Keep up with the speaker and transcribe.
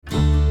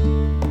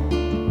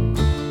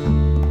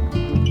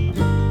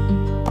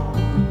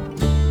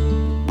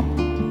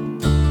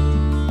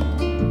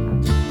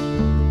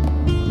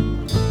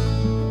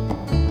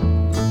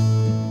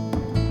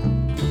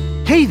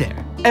Hey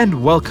there,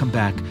 and welcome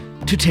back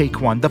to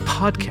Take One, the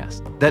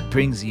podcast that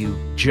brings you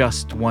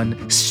just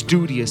one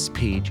studious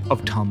page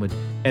of Talmud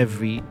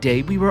every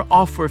day. We were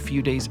off for a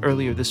few days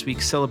earlier this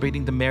week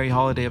celebrating the merry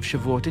holiday of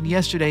Shavuot, and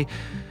yesterday,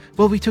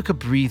 well, we took a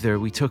breather.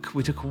 We took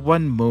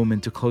one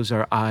moment to close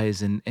our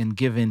eyes and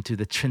give in to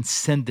the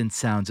transcendent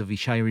sounds of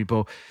Yishai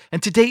Ribo.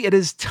 And today it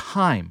is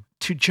time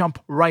to jump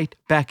right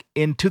back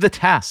into the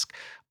task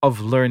of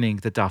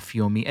learning the Daf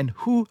Yomi. And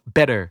who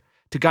better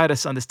to guide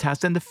us on this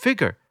task than the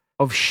figure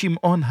of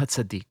Shimon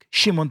HaTzadik,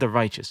 Shimon the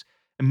righteous.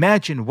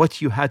 Imagine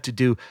what you had to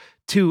do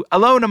to,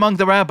 alone among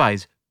the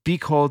rabbis, be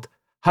called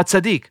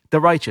HaTzadik,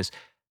 the righteous.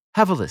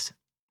 Have a listen.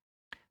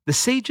 The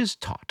sages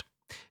taught,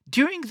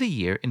 during the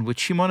year in which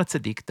Shimon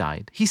HaTzadik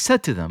died, he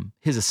said to them,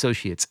 his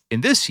associates,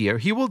 in this year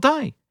he will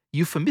die,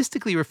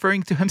 euphemistically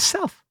referring to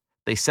himself.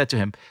 They said to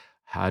him,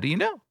 how do you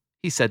know?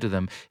 He said to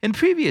them, in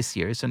previous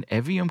years, on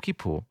every Yom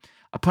Kippur,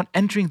 upon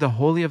entering the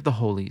Holy of the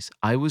Holies,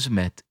 I was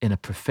met in a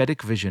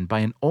prophetic vision by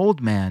an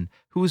old man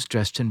who was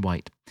dressed in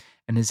white,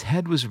 and his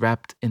head was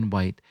wrapped in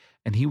white,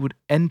 and he would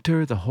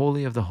enter the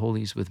Holy of the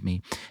Holies with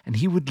me, and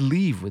he would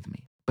leave with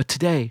me. But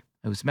today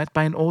I was met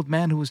by an old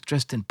man who was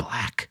dressed in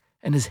black,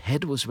 and his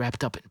head was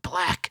wrapped up in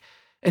black,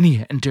 and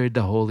he entered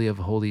the Holy of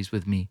Holies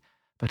with me,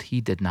 but he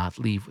did not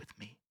leave with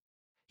me.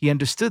 He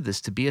understood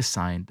this to be a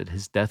sign that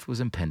his death was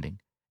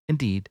impending.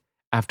 Indeed,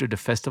 after the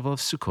festival of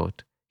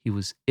Sukkot, he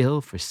was ill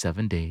for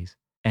 7 days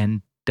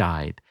and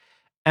died.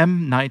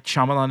 M. Night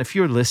Shyamalan, if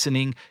you're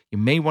listening, you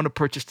may want to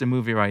purchase the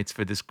movie rights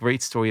for this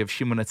great story of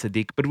Shimon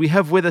HaTzadik, but we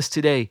have with us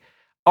today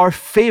our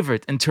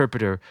favorite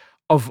interpreter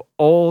of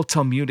all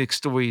Talmudic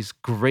stories,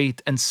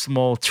 great and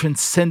small,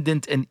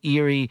 transcendent and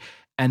eerie,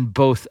 and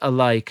both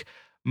alike.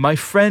 My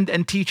friend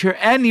and teacher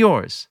and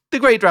yours, the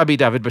great Rabbi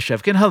David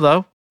Bashevkin.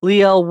 Hello.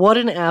 Liel, what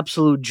an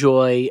absolute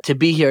joy to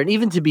be here and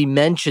even to be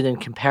mentioned in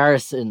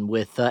comparison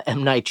with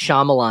M. Night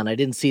Shyamalan. I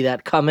didn't see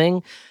that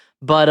coming.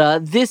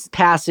 But this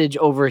passage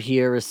over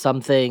here is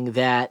something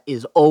that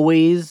is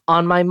always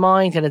on my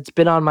mind, and it's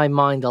been on my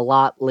mind a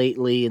lot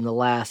lately in the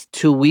last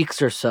 2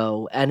 weeks or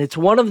so. And it's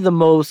one of the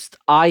most,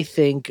 I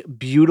think,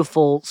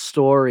 beautiful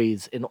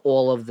stories in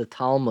all of the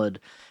Talmud.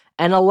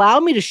 And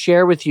allow me to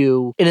share with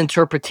you an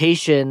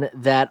interpretation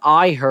that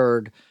I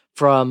heard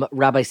from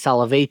Rabbi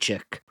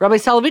Soloveitchik. Rabbi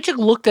Soloveitchik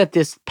looked at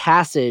this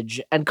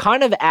passage and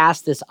kind of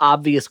asked this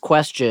obvious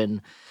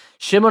question.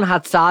 Shimon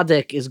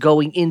HaTzadik is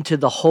going into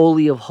the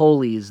Holy of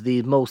Holies,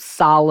 the most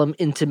solemn,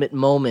 intimate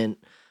moment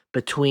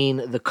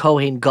between the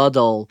Kohen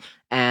Gadol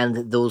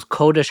and those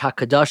Kodesh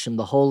HaKadoshim,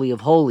 the Holy of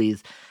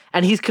Holies.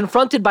 And he's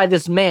confronted by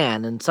this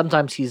man, and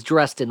sometimes he's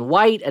dressed in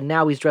white, and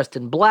now he's dressed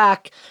in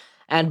black.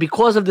 And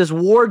because of this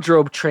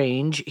wardrobe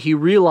change, he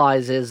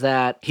realizes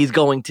that he's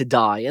going to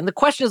die. And the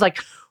question is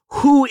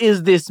who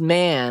is this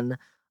man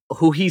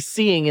who he's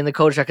seeing in the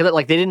Kodesh HaKadoshim?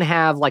 Like, they didn't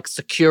have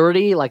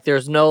security,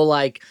 there's no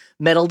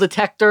metal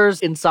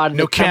detectors inside of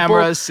the temple.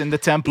 No cameras in the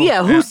temple.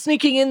 Yeah, who's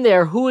sneaking in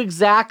there? Who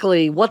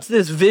exactly? What's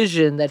this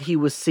vision that he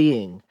was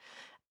seeing?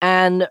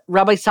 And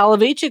Rabbi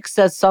Soloveitchik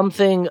says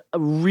something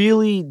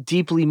really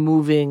deeply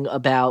moving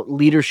about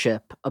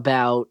leadership,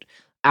 about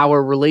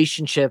our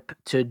relationship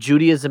to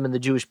Judaism and the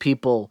Jewish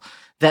people,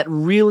 that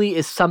really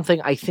is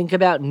something I think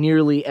about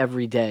nearly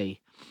every day.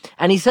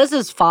 And he says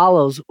as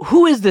follows,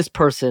 who is this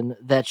person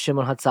that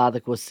Shimon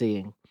HaTzadik was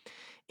seeing?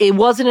 It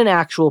wasn't an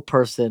actual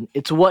person.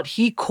 It's what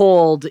he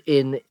called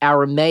in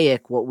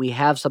Aramaic, what we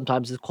have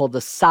sometimes is called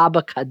the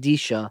Saba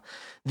Kadisha,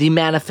 the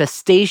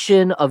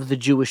manifestation of the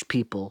Jewish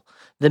people,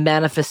 the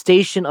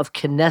manifestation of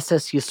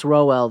Knesset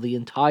Yisroel, the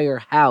entire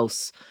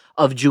house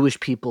of Jewish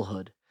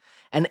peoplehood.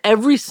 And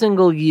every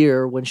single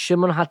year when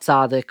Shimon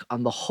HaTzadik,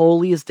 on the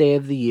holiest day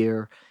of the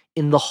year,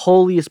 in the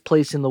holiest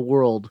place in the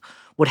world,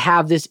 would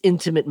have this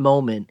intimate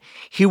moment,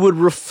 he would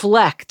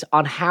reflect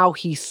on how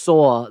he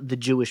saw the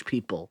Jewish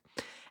people.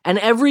 And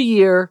every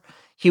year,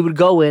 he would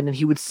go in and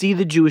he would see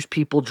the Jewish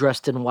people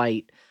dressed in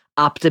white,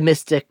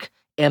 optimistic,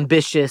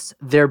 ambitious,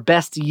 their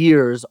best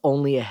years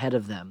only ahead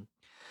of them.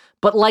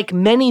 But like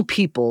many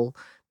people,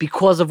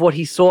 because of what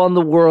he saw in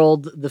the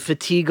world, the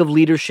fatigue of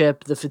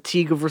leadership, the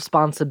fatigue of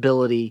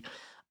responsibility,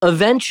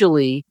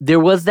 eventually, there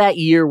was that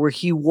year where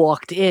he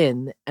walked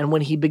in, and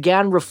when he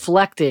began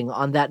reflecting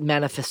on that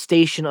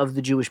manifestation of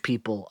the Jewish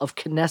people, of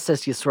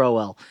Knesset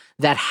Yisroel,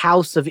 that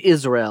house of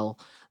Israel,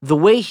 the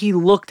way he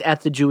looked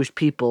at the Jewish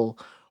people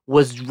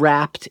was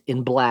wrapped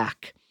in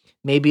black.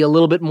 Maybe a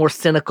little bit more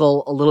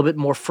cynical, a little bit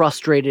more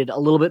frustrated, a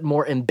little bit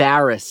more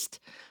embarrassed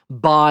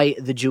by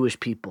the Jewish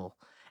people.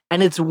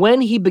 And it's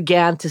when he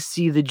began to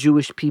see the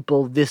Jewish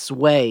people this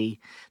way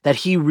that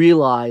he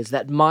realized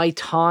that my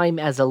time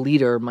as a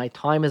leader, my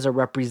time as a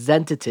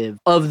representative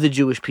of the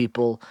Jewish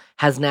people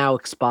has now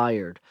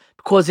expired.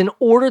 Because in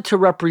order to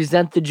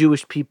represent the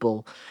Jewish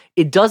people,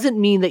 it doesn't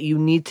mean that you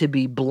need to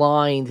be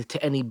blind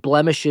to any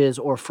blemishes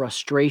or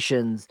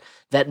frustrations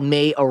that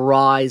may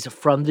arise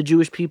from the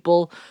Jewish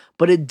people,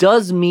 but it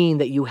does mean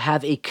that you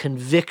have a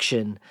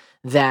conviction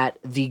that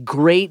the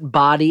great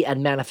body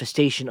and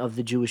manifestation of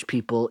the Jewish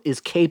people is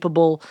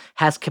capable,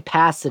 has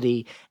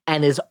capacity,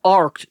 and is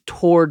arced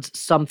towards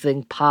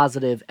something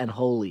positive and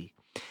holy.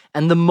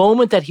 And the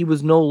moment that he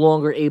was no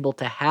longer able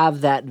to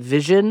have that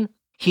vision,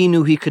 he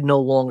knew he could no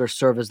longer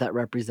serve as that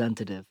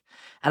representative.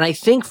 And I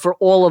think for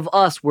all of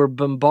us, we're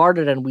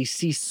bombarded and we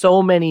see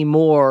so many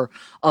more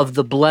of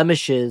the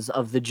blemishes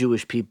of the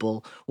Jewish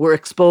people. We're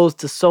exposed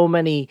to so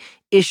many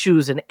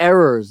issues and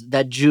errors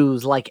that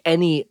Jews, like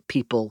any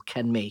people,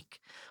 can make.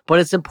 But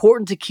it's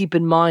important to keep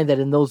in mind that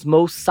in those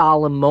most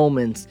solemn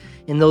moments,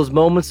 in those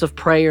moments of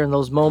prayer, in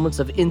those moments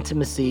of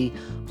intimacy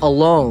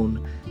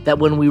alone, that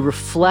when we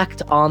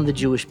reflect on the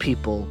Jewish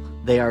people,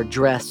 they are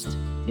dressed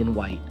in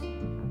white.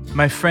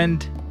 My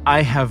friend,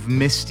 I have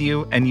missed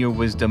you and your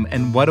wisdom,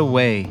 and what a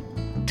way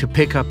to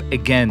pick up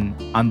again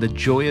on the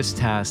joyous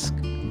task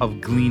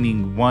of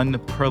gleaning one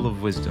pearl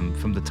of wisdom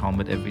from the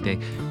Talmud every day.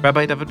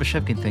 Rabbi David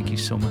Bashevkin, thank you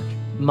so much.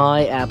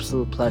 My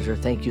absolute pleasure.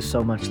 Thank you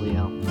so much,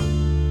 Liel.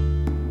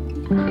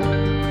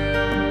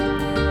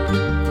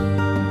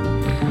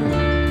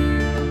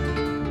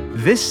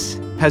 This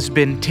has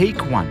been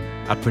Take One,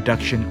 a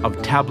production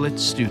of Tablet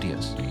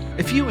Studios.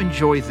 If you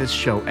enjoy this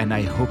show, and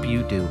I hope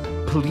you do,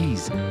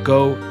 please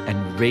go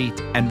and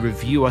rate and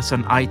review us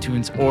on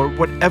iTunes or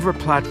whatever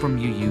platform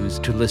you use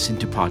to listen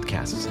to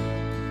podcasts.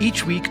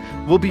 Each week,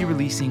 we'll be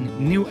releasing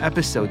new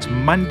episodes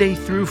Monday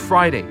through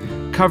Friday,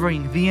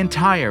 covering the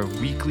entire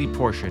weekly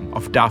portion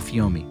of Daf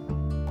Yomi.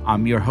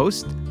 I'm your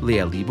host,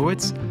 Liel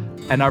Leibowitz,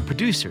 and our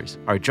producers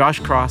are Josh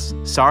Cross,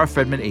 Sarah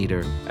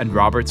Fredman-Ader, and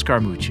Robert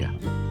Scaramuccia.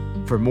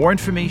 For more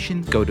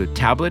information, go to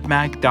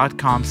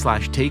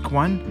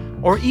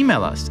tabletmag.com/takeone or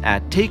email us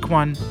at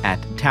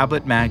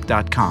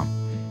takeone@tabletmag.com.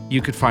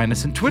 You could find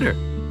us on Twitter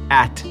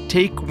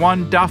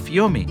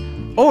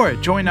 @TakeOneDafYomi or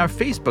join our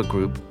Facebook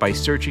group by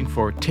searching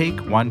for Take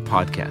One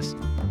Podcast.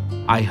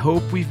 I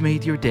hope we've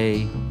made your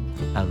day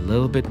a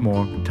little bit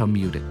more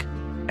Talmudic,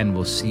 and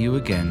we'll see you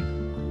again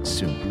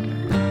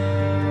soon.